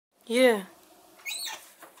Yeah.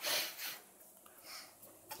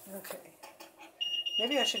 Okay.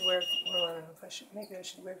 Maybe I should wear, well, I don't know if I should, maybe I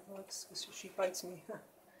should wear gloves because she bites me.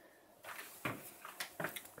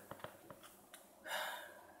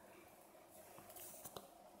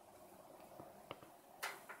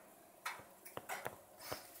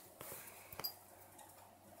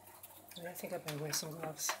 I think I better wear some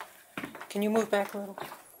gloves. Can you move back a little?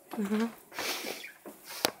 Mm-hmm.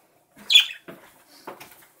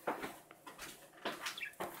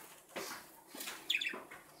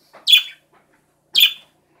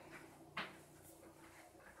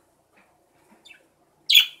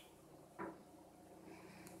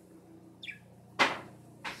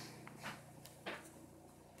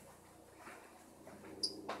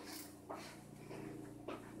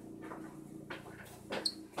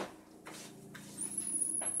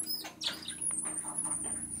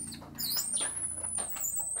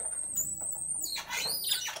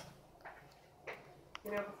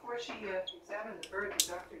 You know, before she examined the bird, the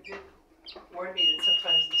doctor did warn me that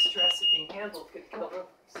sometimes the stress of being handled could kill them.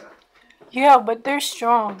 So. Yeah, but they're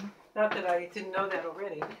strong. Not that I didn't know that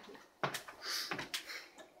already.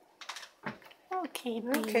 Okay,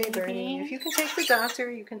 baby. Okay, Bernie, if you can take the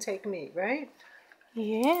doctor, you can take me, right?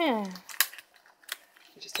 Yeah.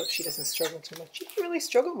 I just hope she doesn't struggle too much. She didn't really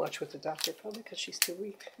struggle much with the doctor, probably because she's too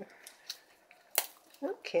weak.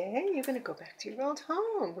 Okay, you're going to go back to your old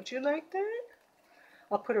home. Would you like that?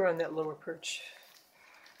 I'll put her on that lower perch.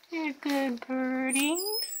 You're good, birdie.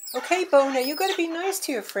 Okay, Bo, now you got to be nice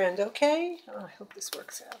to your friend, okay? Oh, I hope this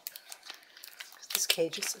works out. This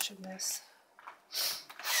cage is such a mess.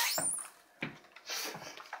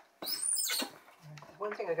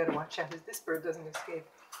 One thing I got to watch out is this bird doesn't escape.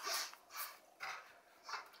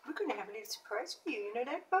 We're going to have a little surprise for you. You know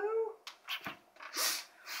that, Bo? I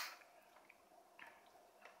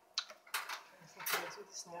think I'm going to do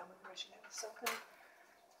this now. Maybe I should have something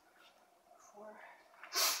before.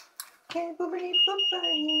 Okay, boobity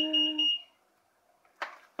boopity.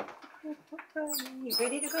 You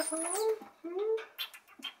ready to go home?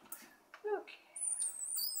 Okay.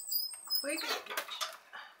 Wait a minute.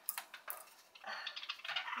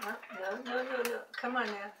 No. Come on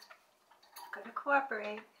now. Gotta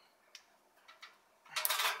cooperate.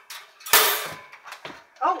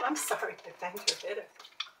 Oh, I'm sorry. I banged your head.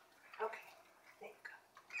 Okay. There you go.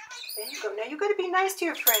 There you go. Now you gotta be nice to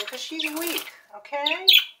your friend because she's weak, okay?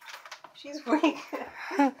 She's weak.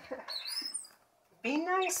 Be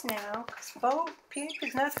nice now, because Bo Peep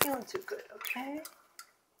is not feeling too good, okay?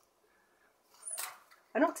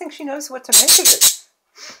 I don't think she knows what to make of it.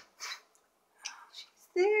 She's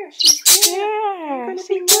there. She's there. You're going to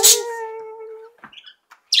be nice.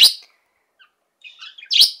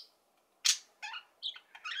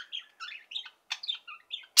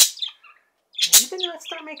 You better not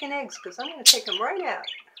start making eggs, because I'm going to take them right out.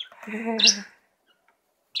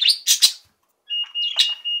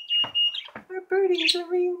 Our birdies are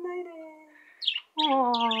reunited.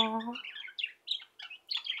 Aww.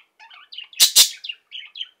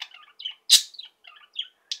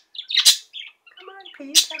 Come on,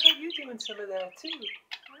 Pete. How about you doing some of that, too?